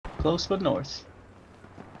close but north.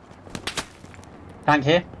 Tank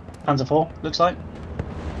here. Panzer 4, looks like.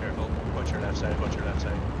 Careful. Watch your left side. Watch your left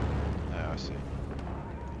side. Oh, I see.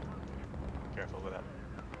 Careful with that.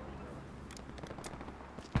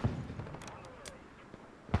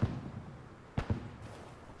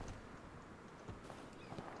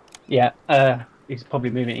 Yeah, he's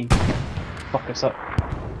probably moving to fuck us up.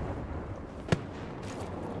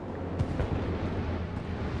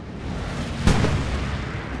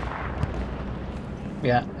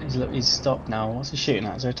 Yeah, he's stopped now. What's he shooting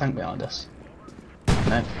at? Is there a tank behind us?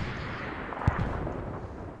 No.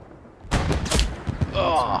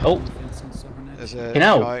 Oh! There's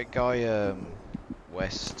a guy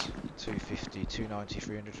west, 250, 290,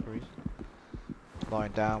 300 degrees.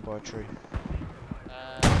 Lying down by a tree.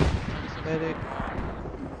 Medic.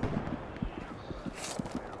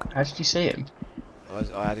 How did you see him?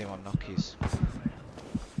 I had him on Nockies.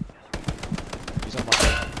 He's on my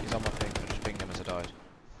ping. He's on my ping. I just pinged him as I died.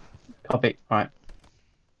 Copy. Right.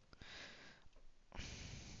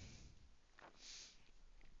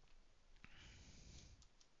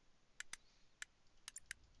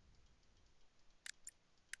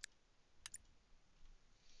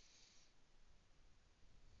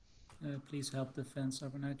 Please help defend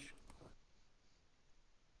Southern Edge.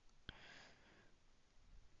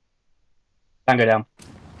 Tango down.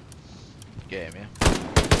 Get him,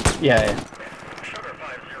 Yeah.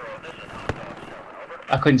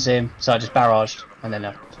 I couldn't see him, so I just barraged and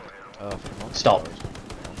then stopped.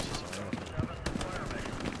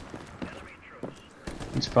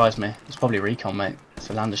 It surprised me. It's probably recon, mate.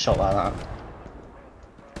 To land a shot like that.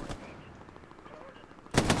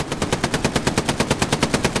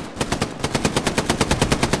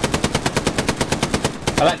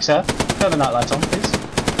 Alexa, turn the night light on, please.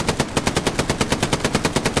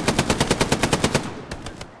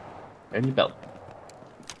 Only belt.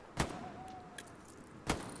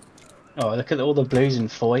 Oh, look at all the blues in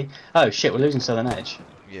Foy. Oh shit, we're losing Southern Edge.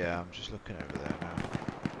 Yeah, I'm just looking over there now.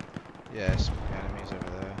 Yes, enemies over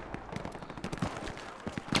there.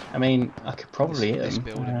 I mean, I could probably hit them. This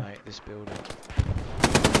building, mate. This building.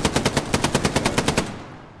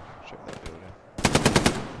 Check that building.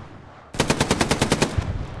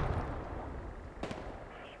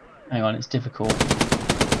 Hang on, it's difficult.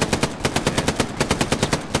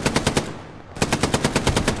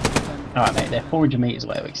 Alright mate, they're 400 metres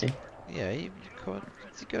away, Wixie. Yeah, you've got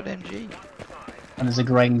MG. And there's a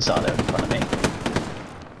grain silo in front of me.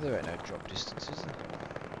 There ain't no drop distance, is there?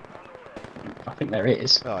 I think there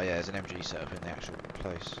is. Oh yeah, there's an MG set up in the actual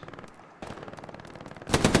place.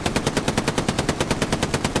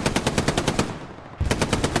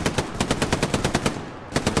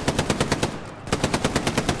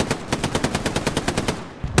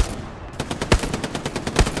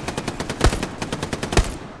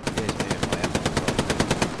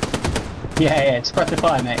 Yeah, it's press the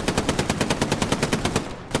fire, mate.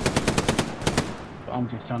 What I'm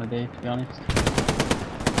just trying to do, to be honest.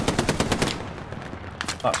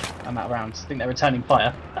 Fuck, I'm out of rounds. I think they're returning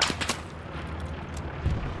fire.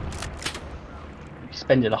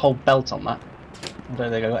 Spending a whole belt on that. I don't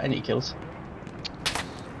think I got any kills.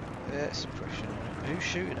 Yeah, suppression. Who's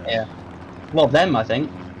shooting us? Yeah. A lot of them, I think.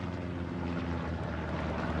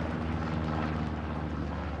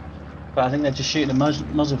 But I think they're just shooting a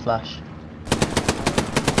muzzle flash.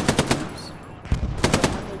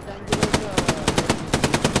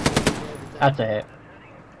 Had to hit.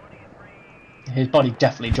 His body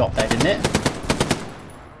definitely dropped there, didn't it?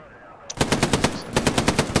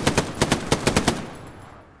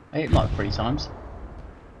 I hit him like 3 times.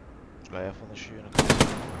 Lay off on the shooting.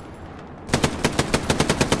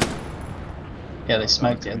 Yeah, they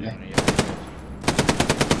smoked it, didn't they?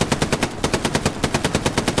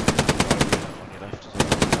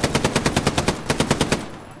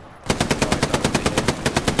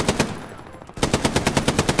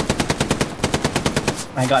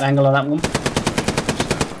 I got an angle on that one.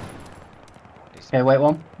 Okay, wait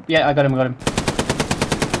one. Yeah, I got him,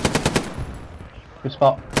 Good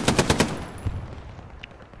spot.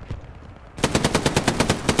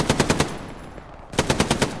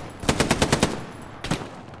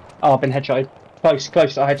 Oh, I've been headshotted.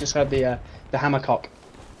 Close. I just had the hammercock.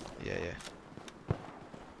 Yeah.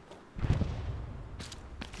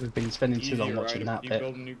 We've been spending too long watching that bit. You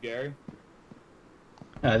building a new Gary?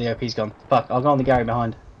 No, the OP's gone. Fuck, I'll go on the Gary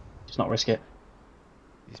behind. Just not risk it.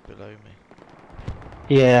 He's below me.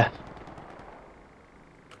 Yeah.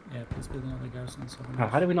 Yeah, please build another garrison. Oh,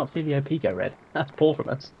 how do we not see the OP go red? That's poor from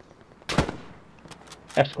us.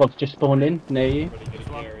 F squad's just spawned in near you.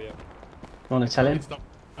 Gary, You want to tell him? It's done.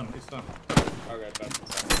 Okay, back.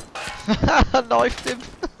 I knifed him.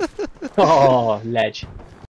 Oh, ledge.